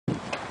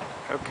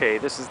Okay,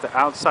 this is the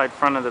outside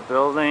front of the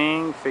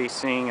building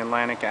facing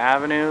Atlantic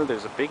Avenue.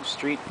 There's a big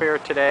street fair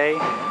today.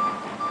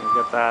 We'll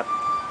get that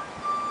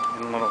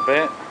in a little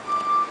bit.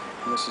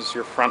 And this is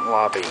your front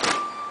lobby.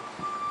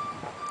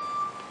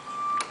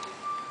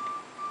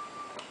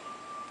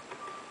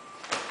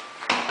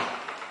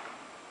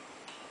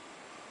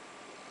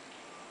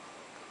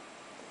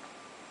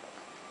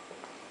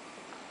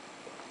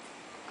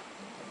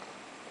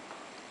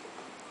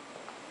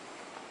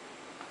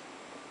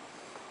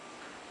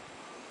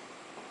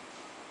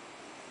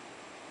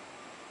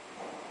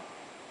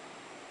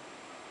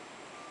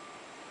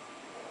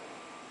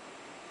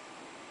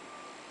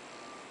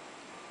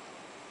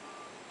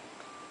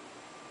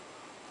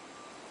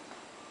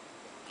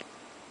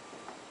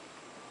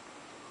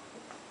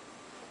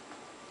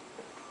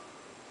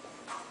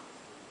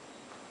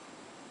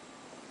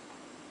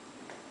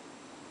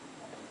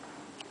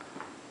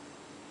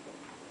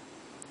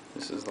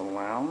 This is the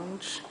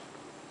lounge.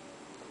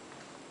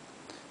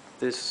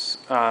 This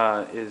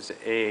is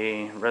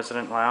a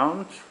resident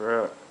lounge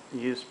for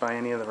use by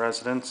any of the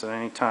residents at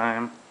any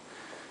time.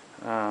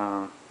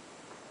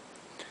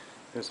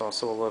 There's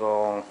also a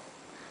little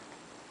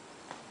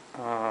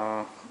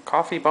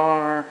coffee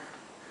bar,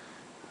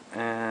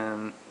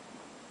 and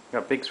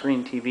got big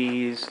screen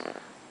TVs,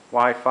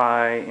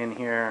 Wi-Fi in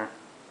here.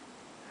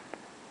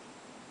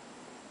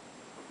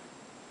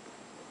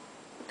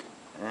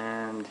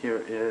 And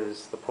here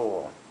is the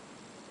pool.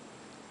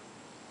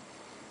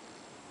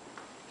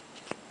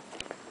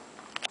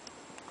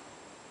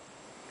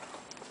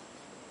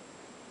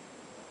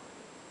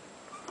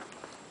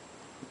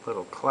 A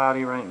little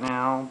cloudy right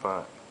now,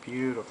 but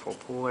beautiful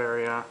pool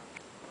area.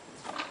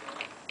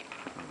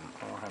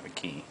 I'll have a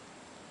key.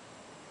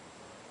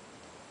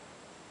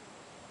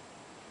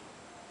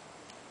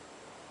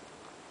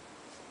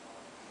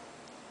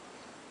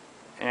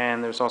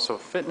 And there's also a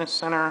fitness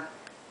center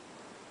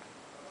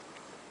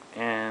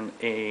and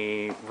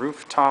a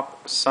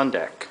rooftop sun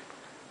deck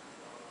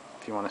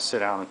if you want to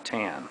sit out and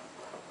tan.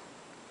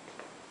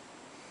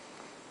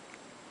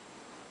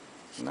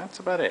 And that's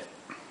about it.